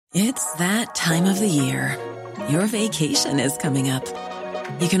It's that time of the year. Your vacation is coming up.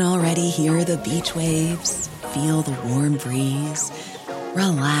 You can already hear the beach waves, feel the warm breeze,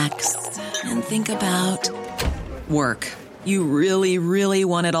 relax, and think about work. You really, really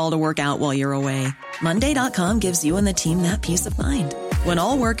want it all to work out while you're away. Monday.com gives you and the team that peace of mind. When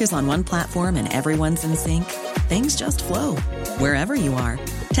all work is on one platform and everyone's in sync, things just flow. Wherever you are,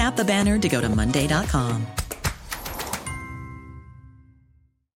 tap the banner to go to Monday.com.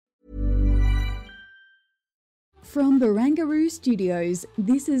 From Barangaroo Studios,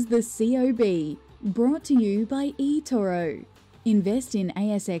 this is the COB, brought to you by eToro. Invest in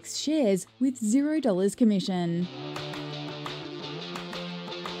ASX shares with $0 commission.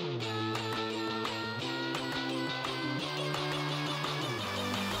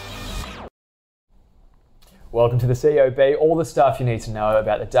 Welcome to the COB, all the stuff you need to know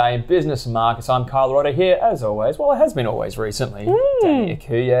about the day in business and markets. I'm Kyle Rotter here, as always. Well, it has been always recently. Danny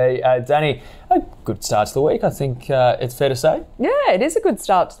Akuye. Danny, a good start to the week, I think it's fair to say. Yeah, it is a good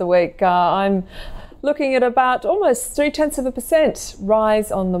start to the week. I'm looking at about almost 0.3%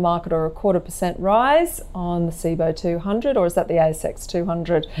 rise on the market, or 0.25% rise on the COB 200, or is that the ASX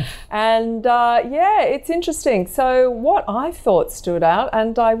 200? And yeah, it's interesting. So what I thought stood out,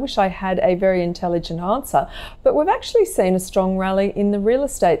 and I wish I had a very intelligent answer, but we've actually seen a strong rally in the real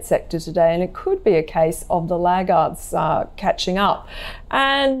estate sector today, and it could be a case of the laggards catching up.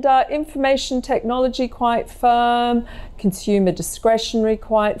 And information technology quite firm, consumer discretionary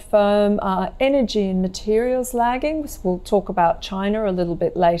quite firm, energy and materials lagging. We'll talk about China a little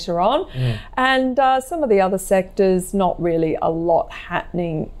bit later on. And some of the other sectors, not really a lot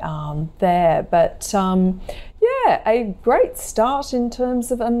happening there. But yeah, a great start in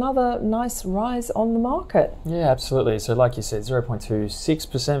terms of another nice rise on the market. Yeah, absolutely. So like you said,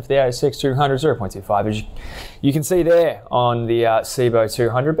 0.26% for the ASX 200, 0.25 as you can see there on the COB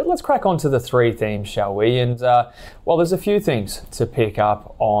 200. But let's crack on to the three themes, shall we? And well, there's a few things to pick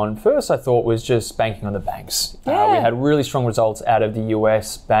up on. First, I thought was just banking on the banks. Yeah. We had really strong results out of the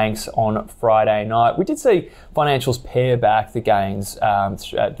US banks on Friday night. We did see financials pare back the gains,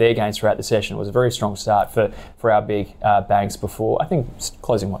 their gains throughout the session. It was a very strong start for our big banks before, I think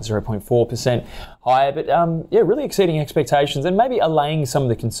closing 0.4% higher, but yeah, really exceeding expectations and maybe allaying some of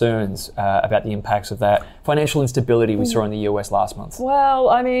the concerns about the impacts of that financial instability we saw in the US last month. Well,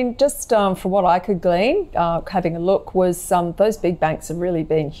 I mean, just from what I could glean, having a look, was those big banks have really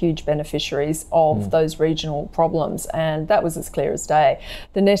been huge beneficiaries of those regional problems, and that was as clear as day.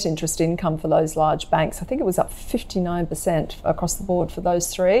 The net interest income for those large banks, I think it was up 59% across the board for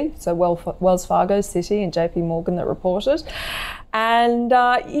those three, so Wells Fargo, Citi and JP Morgan that reported. And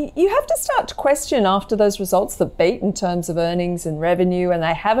you have to start to question after those results that beat in terms of earnings and revenue, and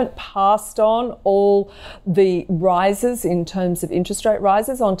they haven't passed on all the rises in terms of interest rate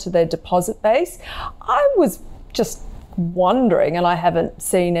rises onto their deposit base. I was just wondering, and I haven't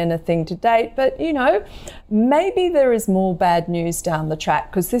seen anything to date, but you know, maybe there is more bad news down the track,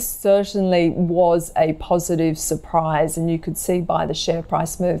 because this certainly was a positive surprise, and you could see by the share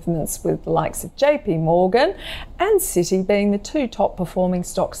price movements with the likes of JP Morgan and Citi being the two top performing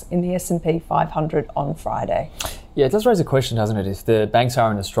stocks in the S&P 500 on Friday. Yeah, it does raise a question, doesn't it? If the banks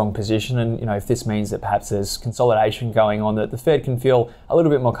are in a strong position, and you know, if this means that perhaps there's consolidation going on, that the Fed can feel a little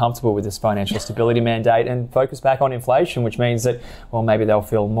bit more comfortable with this financial stability mandate and focus back on inflation, which means that, well, maybe they'll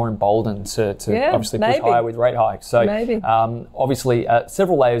feel more emboldened to obviously push higher with rate hikes. So obviously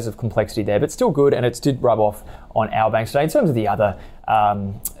several layers of complexity there, but still good, and it did rub off on our banks today. In terms of the other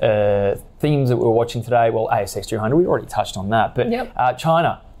themes that we were watching today, well, ASX 200, we already touched on that, but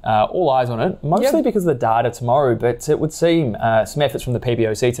China. All eyes on it, mostly because of the data tomorrow, but it would seem some efforts from the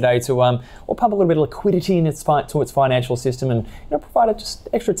PBOC today to pump a little bit of liquidity in to its financial system and provide a just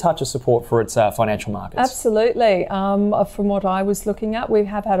extra touch of support for its financial markets. Absolutely. From what I was looking at, we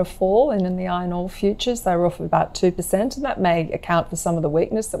have had a fall in the iron ore futures. They were off about 2%, and that may account for some of the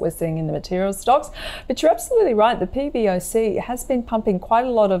weakness that we're seeing in the materials stocks. But you're absolutely right. The PBOC has been pumping quite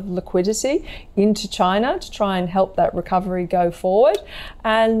a lot of liquidity into China to try and help that recovery go forward.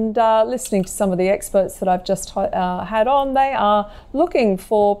 And listening to some of the experts that I've just had on, they are looking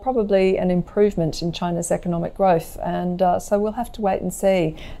for probably an improvement in China's economic growth. And so we'll have to wait and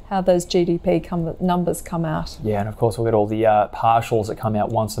see how those GDP numbers come out. Yeah, and of course we'll get all the partials that come out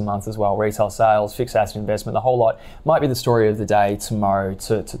once a month as well. Retail sales, fixed asset investment, the whole lot might be the story of the day tomorrow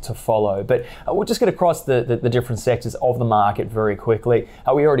to follow. But we'll just get across the different sectors of the market very quickly.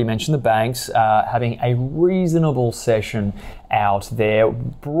 We already mentioned the banks having a reasonable session out there.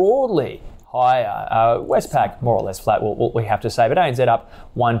 Broadly, higher. Westpac, more or less flat, we have to say, but ANZ up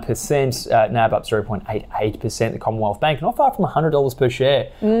 1%, NAB up 0.88%, the Commonwealth Bank not far from $100 per share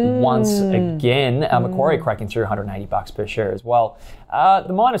once again. Macquarie cracking through $180 per share as well.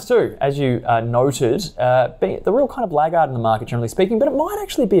 The -2, as you noted, being the real kind of laggard in the market, generally speaking, but it might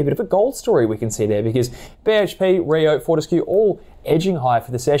actually be a bit of a gold story we can see there, because BHP, Rio, Fortescue all edging higher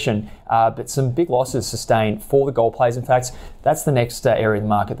for the session, but some big losses sustained for the gold plays. In fact, that's the next area of the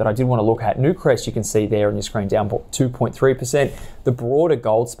market that I did want to look at. Newcrest, you can see there on your screen, down 2.3%. The broader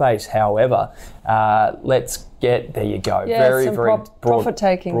gold space, however, there you go. Yeah, very broad, profit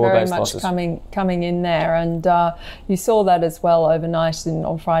taking very much losses coming in there, and you saw that as well overnight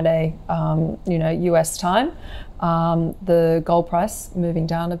on Friday, US time. The gold price moving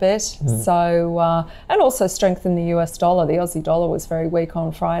down a bit. So, and also strength in the US dollar. The Aussie dollar was very weak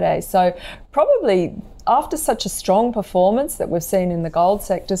on Friday. So probably after such a strong performance that we've seen in the gold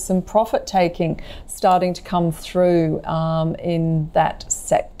sector, some profit taking starting to come through in that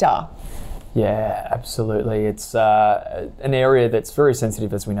sector. Yeah, absolutely. It's an area that's very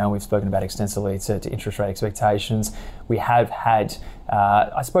sensitive, as we know. We've spoken about extensively to interest rate expectations. We have had,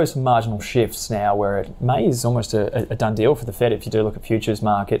 I suppose, some marginal shifts now where it is almost a done deal for the Fed if you do look at futures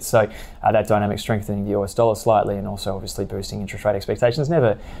markets. So that dynamic strengthening the US dollar slightly, and also obviously boosting interest rate expectations,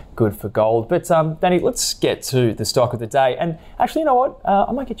 never good for gold. But Danny, let's get to the stock of the day. And actually, you know what?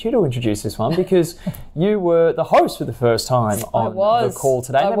 I might get you to introduce this one, because you were the host for the first time on the call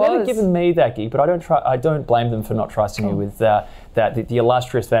today. They've never given me that gig, but I don't blame them for not trusting you with the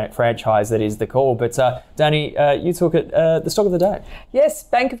illustrious franchise that is the call. But Danny, you took it, the stock of the day. Yes,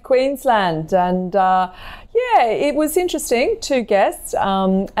 Bank of Queensland, and it was interesting. Two guests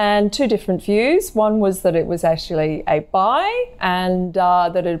and two different views. One was that it was actually a buy, and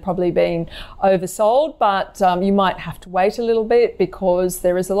that it had probably been oversold, but you might have to wait a little bit because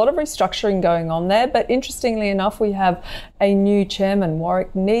there is a lot of restructuring going on there. But interestingly enough, we have a new chairman,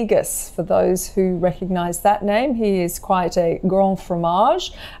 Warwick Negus, for those who recognise that name. He is quite a grand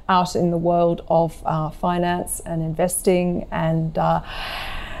fromage out in the world of finance and investing, and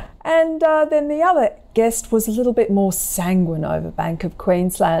then the other guest was a little bit more sanguine over Bank of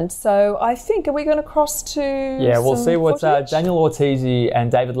Queensland. So I think, are we going to cross to we'll see what Daniel Ortiz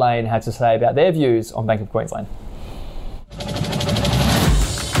and David Lane had to say about their views on Bank of Queensland.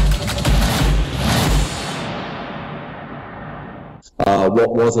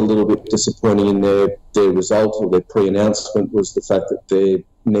 What was a little bit disappointing in their result, or their pre-announcement, was the fact that their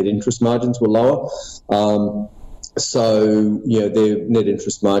net interest margins were lower. So, their net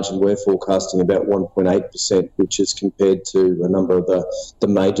interest margin, we're forecasting about 1.8%, which is compared to a number of the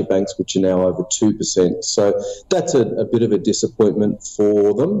major banks, which are now over 2%. So that's a bit of a disappointment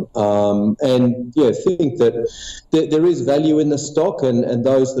for them. Think that there is value in the stock, and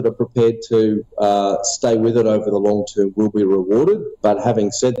those that are prepared to stay with it over the long term will be rewarded. But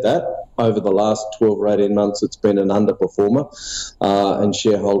having said that, over the last 12 or 18 months, it's been an underperformer, and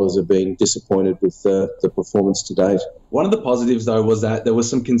shareholders have been disappointed with the performance to date. One of the positives, though, was that there was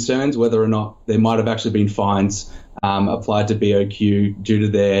some concerns whether or not there might have actually been fines applied to BOQ due to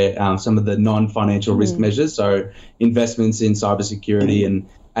their some of the non-financial risk measures, so investments in cybersecurity and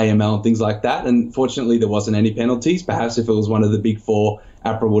AML and things like that. And fortunately, there wasn't any penalties. Perhaps if it was one of the big four,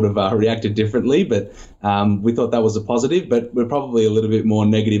 APRA would have reacted differently, but we thought that was a positive. But we're probably a little bit more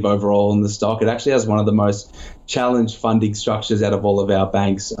negative overall in the stock. It actually has one of the most challenged funding structures out of all of our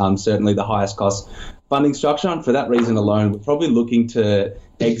banks, certainly the highest cost funding structure. And for that reason alone, we're probably looking to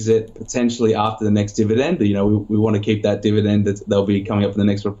exit potentially after the next dividend. We want to keep that dividend that they'll be coming up for the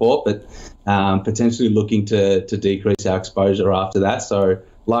next report, but potentially looking to decrease our exposure after that. So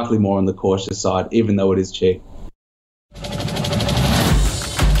likely more on the cautious side, even though it is cheap.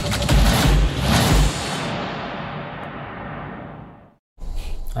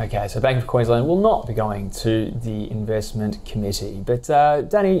 Okay, so Bank of Queensland will not be going to the investment committee. But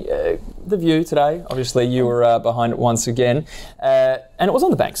Danny, the view today, obviously you were behind it once again, and it was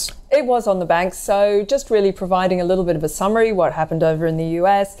on the banks. It was on the banks, so just really providing a little bit of a summary, what happened over in the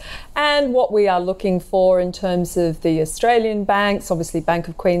US and what we are looking for in terms of the Australian banks. Obviously, Bank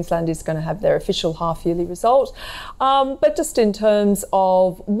of Queensland is going to have their official half-yearly result, but just in terms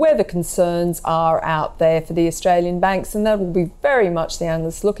of where the concerns are out there for the Australian banks, and that will be very much the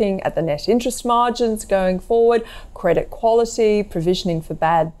analysts looking at the net interest margins going forward, credit quality, provisioning for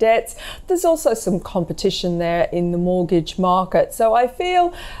bad debts. There's also some competition there in the mortgage market. So I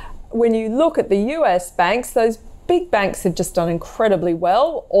feel when you look at the US banks, those big banks have just done incredibly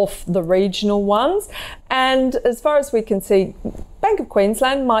well off the regional ones. And as far as we can see, Bank of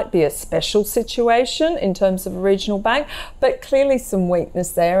Queensland might be a special situation in terms of a regional bank, but clearly some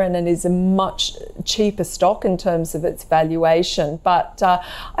weakness there, and it is a much cheaper stock in terms of its valuation. But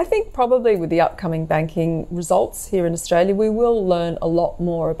I think probably with the upcoming banking results here in Australia, we will learn a lot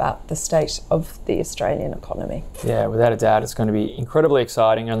more about the state of the Australian economy. Yeah, without a doubt, it's going to be incredibly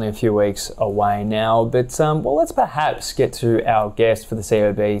exciting, only a few weeks away now. But, well, let's perhaps get to our guest for the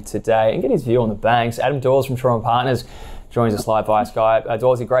COB today and get his view on the banks. Adam Dawes from Shaw & Partners joins us live via Skype.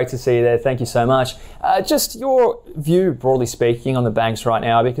 Dawesy, great to see you there. Thank you so much. Just your view, broadly speaking, on the banks right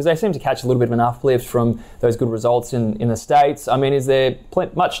now, because they seem to catch a little bit of an uplift from those good results in the States. I mean, is there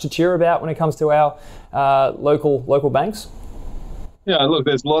much to cheer about when it comes to our local banks? Yeah, look,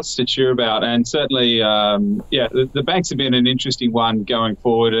 there's lots to cheer about, and certainly, the banks have been an interesting one going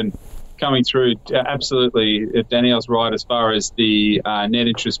forward and coming through. Absolutely, Danielle's right as far as the net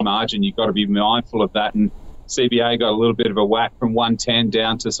interest margin. You've got to be mindful of that, and CBA got a little bit of a whack from 110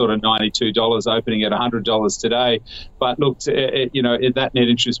 down to sort of $92, opening at $100 today. But look, that net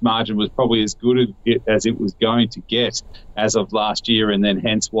interest margin was probably as good as it was going to get as of last year, and then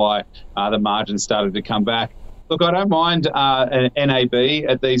hence why the margin started to come back. Look, I don't mind an NAB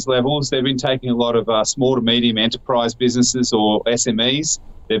at these levels. They've been taking a lot of small to medium enterprise businesses or SMEs.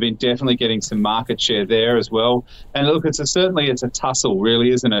 They've been definitely getting some market share there as well. And look, it's a tussle,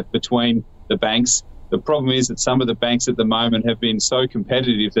 really, isn't it, between the banks. The problem is that some of the banks at the moment have been so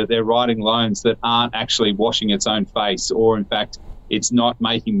competitive that they're writing loans that aren't actually washing its own face, or in fact, it's not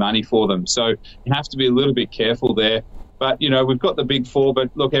making money for them. So you have to be a little bit careful there. But, we've got the big four, but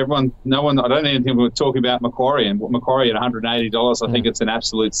look, I don't think we're talking about Macquarie, and Macquarie at $180, I think it's an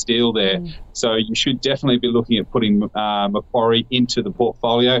absolute steal there. So you should definitely be looking at putting Macquarie into the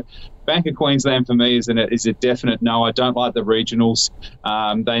portfolio. Bank of Queensland for me is a definite no. I don't like the regionals.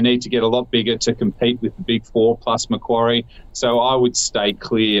 They need to get a lot bigger to compete with the big four plus Macquarie. So I would stay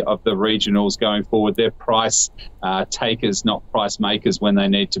clear of the regionals going forward. They're price takers, not price makers when they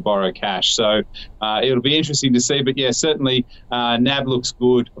need to borrow cash. So it'll be interesting to see. But yeah, certainly NAB looks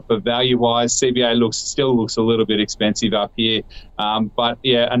good for value-wise. CBA still looks a little bit expensive up here. But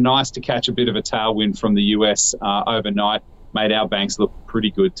yeah, nice to catch a bit of a tailwind from the US overnight. Made our banks look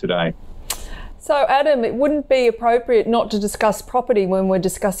pretty good today. So, Adam, it wouldn't be appropriate not to discuss property when we're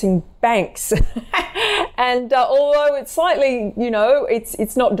discussing banks. And although it's slightly,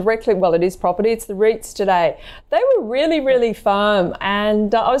 it's not directly, well, it is property, it's the REITs today. They were really, really firm.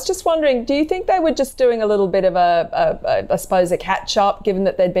 And I was just wondering, do you think they were just doing a little bit of a catch up, given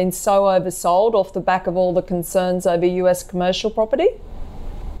that they'd been so oversold off the back of all the concerns over US commercial property?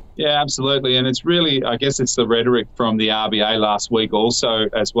 Yeah, absolutely. And it's really, I guess it's the rhetoric from the RBA last week also,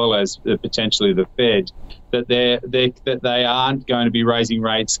 as well as potentially the Fed, that they aren't going to be raising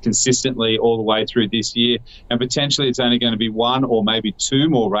rates consistently all the way through this year. And potentially it's only going to be one or maybe two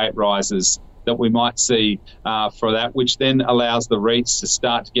more rate rises that we might see for that, which then allows the REITs to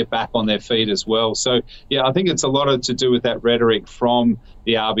start to get back on their feet as well. So, yeah, I think it's a lot to do with that rhetoric from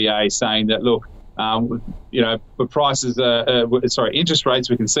the RBA saying that, look, for prices, interest rates,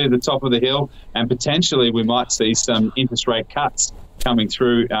 we can see the top of the hill, and potentially we might see some interest rate cuts coming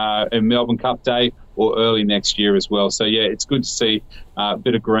through in Melbourne Cup Day or early next year as well. So yeah, it's good to see a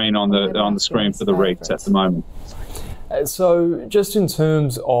bit of green on the screen for the REITs at the moment. So just in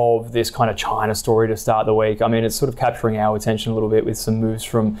terms of this kind of China story to start the week, I mean, it's sort of capturing our attention a little bit with some moves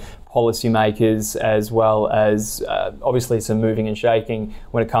from policymakers, as well as obviously some moving and shaking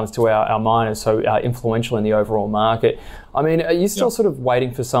when it comes to our miners, so influential in the overall market. I mean, are you still sort of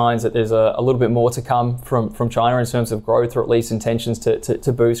waiting for signs that there's a little bit more to come from China in terms of growth, or at least intentions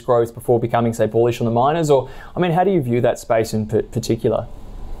to boost growth before becoming, say, bullish on the miners? Or, I mean, how do you view that space in particular?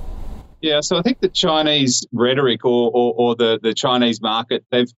 Yeah, so I think the Chinese rhetoric or the Chinese market,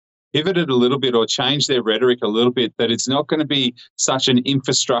 they've pivoted a little bit or changed their rhetoric a little bit, that it's not going to be such an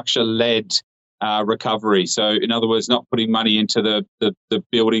infrastructure-led recovery. So in other words, not putting money into the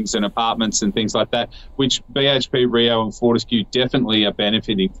buildings and apartments and things like that, which BHP, Rio and Fortescue definitely are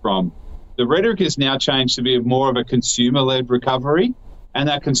benefiting from. The rhetoric has now changed to be more of a consumer-led recovery. And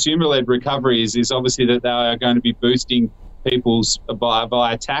that consumer-led recovery is obviously that they are going to be boosting people's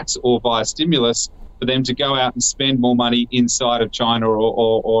via tax or via stimulus for them to go out and spend more money inside of China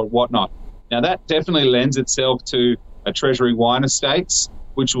or whatnot. Now, that definitely lends itself to a Treasury wine estates,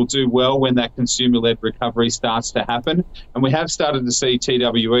 which will do well when that consumer-led recovery starts to happen. And we have started to see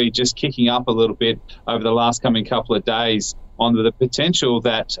TWE just kicking up a little bit over the last coming couple of days on the potential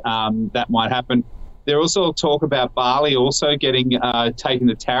that that might happen. There also talk about barley also taking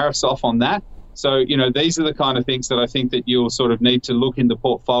the tariffs off on that. So, these are the kind of things that I think that you'll sort of need to look in the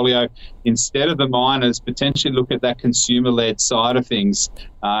portfolio instead of the miners, potentially look at that consumer-led side of things.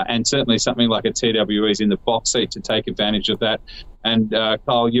 And certainly something like a TWE is in the box seat to take advantage of that. And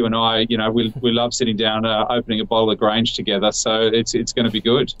Kyle, you and I, we love sitting down, opening a bottle of Grange together. So it's going to be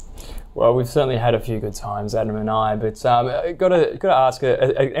good. Well, we've certainly had a few good times, Adam and I, but got to ask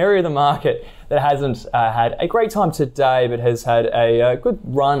an area of the market that hasn't had a great time today, but has had a good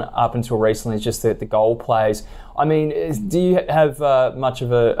run up until recently, is just the gold plays. I mean, do you have much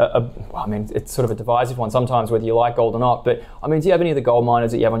of I mean, it's sort of a divisive one sometimes, whether you like gold or not, but I mean, do you have any of the gold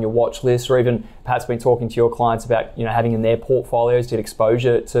miners that you have on your watch list, or even perhaps been talking to your clients about, having in their portfolios to get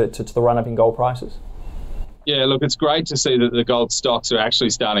exposure to the run up in gold prices? Yeah, look, it's great to see that the gold stocks are actually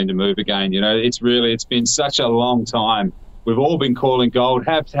starting to move again. It's been such a long time. We've all been calling gold,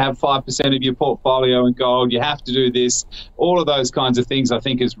 have to have 5% of your portfolio in gold, you have to do this. All of those kinds of things I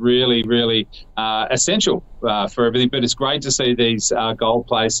think is really, really essential for everything. But it's great to see these gold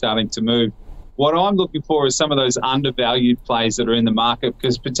plays starting to move. What I'm looking for is some of those undervalued plays that are in the market,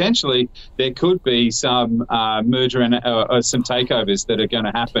 because potentially there could be some merger and some takeovers that are going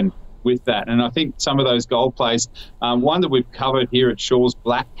to happen with that. And I think some of those gold plays, one that we've covered here at Shaw's,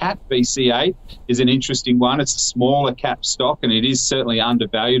 Black Cat VC8, is an interesting one. It's a smaller cap stock and it is certainly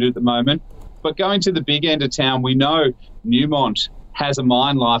undervalued at the moment. But going to the big end of town, we know Newmont has a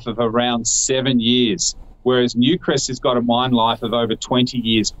mine life of around 7 years, whereas Newcrest has got a mine life of over 20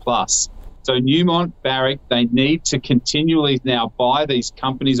 years plus. So Newmont, Barrick, they need to continually now buy these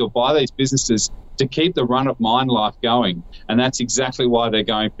companies or buy these businesses to keep the run of mine life going. And that's exactly why they're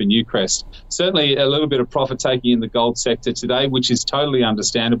going for Newcrest. Certainly a little bit of profit taking in the gold sector today, which is totally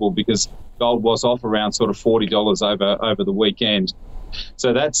understandable because gold was off around sort of $40 over the weekend.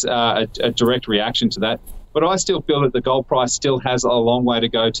 So that's a direct reaction to that. But I still feel that the gold price still has a long way to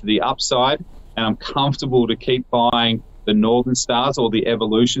go to the upside, and I'm comfortable to keep buying the Northern Stars or the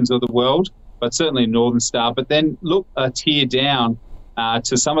Evolutions of the world, but certainly Northern Star. But then look a tier down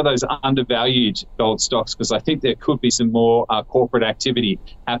to some of those undervalued gold stocks, because I think there could be some more corporate activity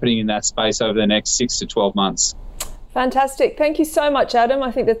happening in that space over the next 6 to 12 months. Fantastic. Thank you so much, Adam.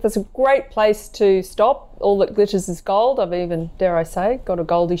 I think that's a great place to stop. All that glitters is gold. I've even, dare I say, got a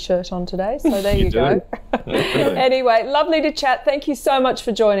Goldie shirt on today. So there you go. Anyway, lovely to chat. Thank you so much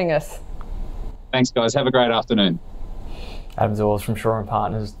for joining us. Thanks, guys. Have a great afternoon. Adam Zawers from Shaw &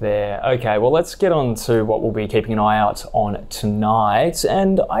 Partners there. Okay, well, let's get on to what we'll be keeping an eye out on tonight.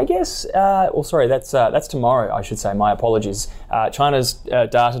 And I guess, that's tomorrow, I should say. My apologies. China's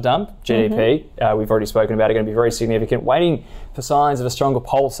data dump, GDP, we've already spoken about it, going to be very significant. Waiting for signs of a stronger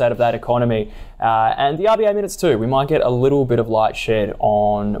pulse out of that economy. And the RBA minutes too. We might get a little bit of light shed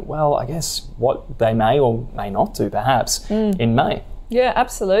on, well, I guess what they may or may not do, perhaps, in May. Yeah,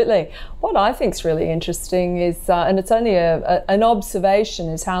 absolutely. What I think is really interesting is, and it's only an observation,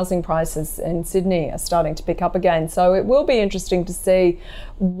 is housing prices in Sydney are starting to pick up again. So it will be interesting to see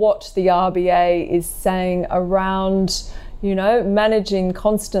what the RBA is saying around, managing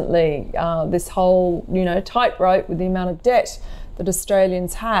constantly this whole, tightrope with the amount of debt that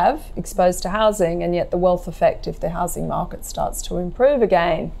Australians have exposed to housing, and yet the wealth effect if the housing market starts to improve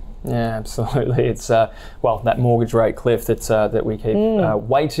again. Yeah, absolutely. It's that mortgage rate cliff that we keep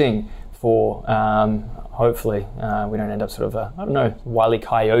waiting for. Hopefully, we don't end up sort of wily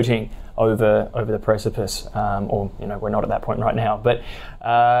coyoting over the precipice, or we're not at that point right now. But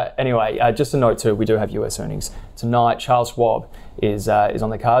anyway, just a note too, we do have US earnings tonight. Charles Schwab is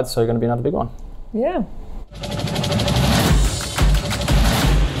on the cards, so going to be another big one. Yeah.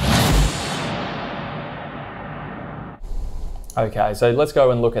 Okay, so let's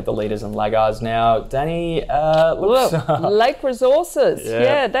go and look at the leaders and laggards now. Danny, Lake Resources.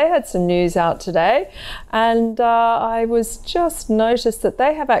 Yeah, they had some news out today, and I was just noticed that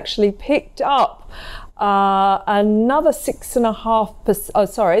they have actually picked up another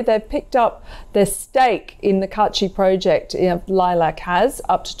 6.5%. They've picked up their stake in the Kachi project. Lilac has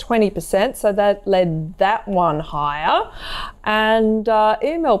up to 20%, so that led that one higher. And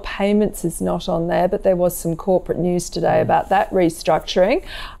EML Payments is not on there, but there was some corporate news today about that restructuring.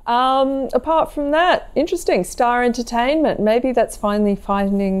 Apart from that, interesting, Star Entertainment, maybe that's finally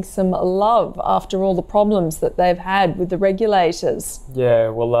finding some love after all the problems that they've had with the regulators. Yeah,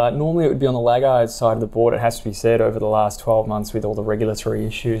 well, normally it would be on the laggard side of the board, it has to be said, over the last 12 months with all the regulatory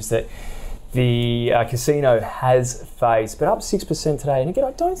issues that the casino has faced, but up 6% today. And again,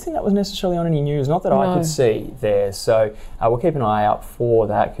 I don't think that was necessarily on any news, not that I could see there. So we'll keep an eye out for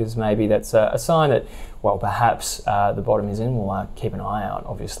that, because maybe that's a sign that well, perhaps the bottom is in. We'll keep an eye out,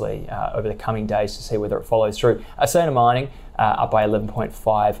 obviously, over the coming days to see whether it follows through. Asana Mining up by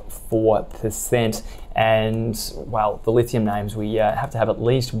 11.54%. And, well, the lithium names, we have to have at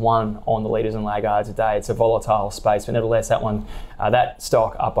least one on the leaders and laggards a day. It's a volatile space, but nevertheless, that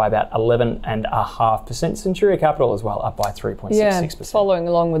stock up by about 11.5%. Centuria Capital as well, up by 3.66%. Yeah, following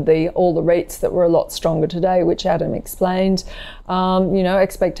along with all the REITs that were a lot stronger today, which Adam explained.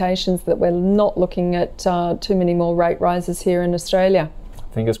 Expectations that we're not looking at too many more rate rises here in Australia.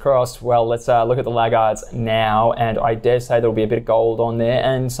 Fingers crossed. Well, let's look at the laggards now, and I dare say there'll be a bit of gold on there,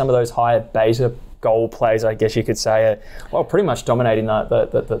 and some of those higher beta gold plays, I guess you could say, are pretty much dominating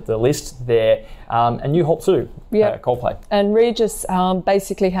the list there. And New Hope too, gold play. And Regis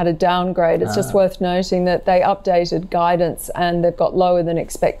basically had a downgrade. It's just worth noting that they updated guidance and they've got lower than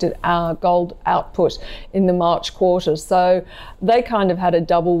expected gold output in the March quarter. So they kind of had a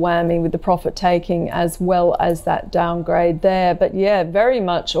double whammy with the profit taking as well as that downgrade there. But yeah, very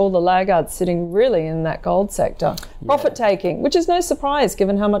much all the laggards sitting really in that gold sector. Yeah. Profit taking, which is no surprise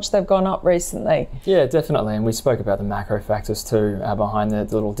given how much they've gone up recently. Yeah, definitely. And we spoke about the macro factors too behind the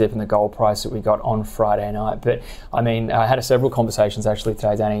little dip in the gold price that we got on Friday night. But I mean, I had several conversations actually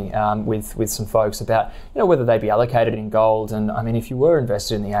today, Danny, with some folks about whether they'd be allocated in gold. And I mean, if you were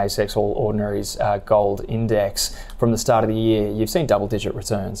invested in the ASX All Ordinaries Gold Index from the start of the year, you've seen double-digit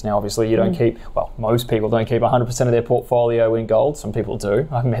returns. Now, obviously, you don't keep, well, most people don't keep 100% of their portfolio in gold. Some people do.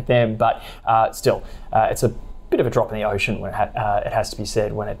 I've met them, but still, it's a bit of a drop in the ocean when it has to be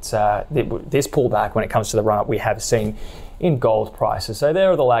said, when it's this pullback when it comes to the run-up we have seen in gold prices. So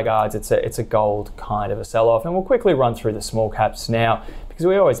there are the laggards. It's a gold kind of a sell-off, and we'll quickly run through the small caps now because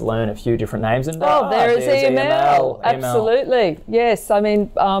we always learn a few different names. And there's EML. Absolutely, yes. I mean,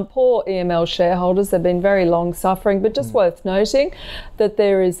 poor EML shareholders, they've been very long suffering, but just worth noting that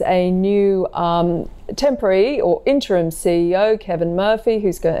there is a new temporary or interim CEO, Kevin Murphy,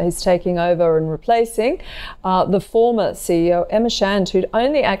 who's taking over and replacing the former CEO, Emma Shand, who'd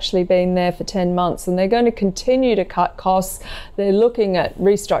only actually been there for 10 months, and they're going to continue to cut costs. They're looking at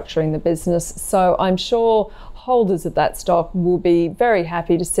restructuring the business, so I'm sure holders of that stock will be very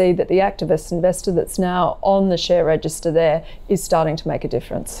happy to see that the activist investor that's now on the share register there is starting to make a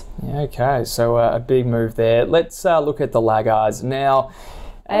difference. Okay, so a big move there. Let's look at the laggards now.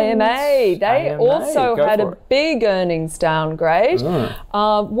 AMA, they also had a big earnings downgrade,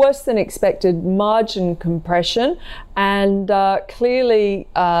 worse than expected margin compression, and clearly,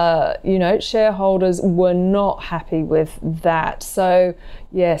 shareholders were not happy with that. So,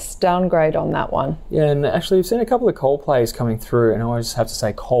 yes, downgrade on that one. Yeah, and actually, we've seen a couple of coal plays coming through, and I always have to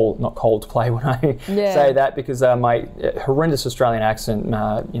say coal, not cold play when I say that, because my horrendous Australian accent,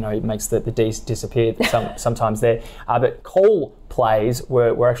 it makes the D's disappear sometimes there. But coal plays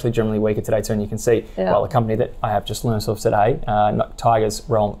were actually generally weaker today too, and you can see, well, a company that I have just learned of today, Tigers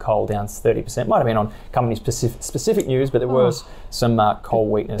Realm Coal down 30%. Might have been on company specific news, but there was some coal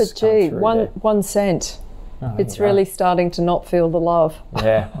weakness. But gee, 1 cent. Oh, it's really starting to not feel the love.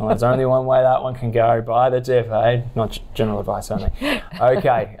 Yeah, well, there's only one way that one can go, buy the dip, eh? Not general advice only.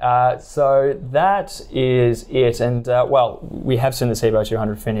 Okay, so that is it. And, we have seen the COB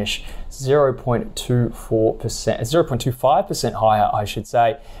 200 finish 0.25% higher, I should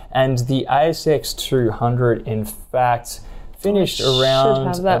say. And the ASX 200, in fact, finished around should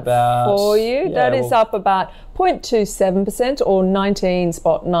have that about for you. Yeah, that is up about 0.27% or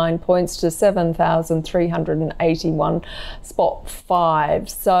 19.9 points to 7,381.5.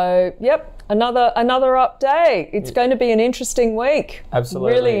 So, yep, another up day. It's going to be an interesting week.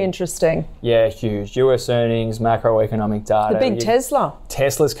 Absolutely. Really interesting. Yeah, huge. US earnings, macroeconomic data. The big Tesla.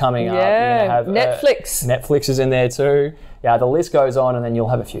 Tesla's coming up. Yeah, have, Netflix. Netflix is in there too. Yeah, the list goes on, and then you'll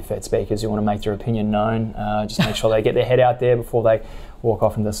have a few Fed speakers who want to make their opinion known. Just make sure they get their head out there before they walk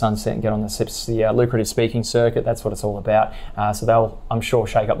off into the sunset and get on the lucrative speaking circuit. That's what it's all about. So they'll, I'm sure,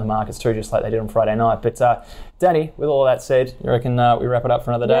 shake up the markets too, just like they did on Friday night. But Danny, with all that said, you reckon we wrap it up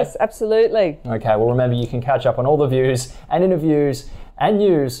for another day? Yes, absolutely. Okay, well, remember, you can catch up on all the views and interviews and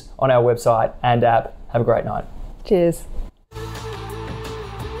news on our website and app. Have a great night. Cheers.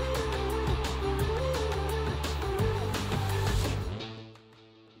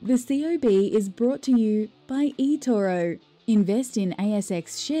 The COB is brought to you by eToro. Invest in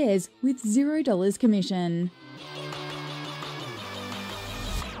ASX shares with $0 commission.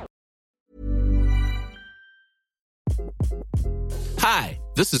 Hi,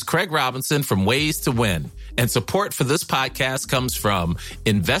 this is Craig Robinson from Ways to Win, and support for this podcast comes from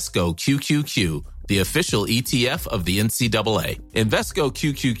Invesco QQQ, the official ETF of the NCAA. Invesco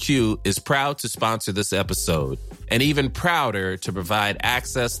QQQ is proud to sponsor this episode. and even prouder to provide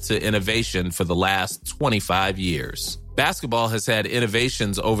access to innovation for the last 25 years. Basketball has had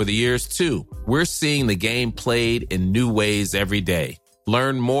innovations over the years, too. We're seeing the game played in new ways every day.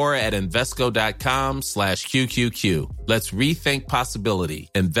 Learn more at Invesco.com/QQQ. Let's rethink possibility.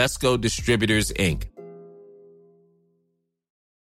 Invesco Distributors, Inc.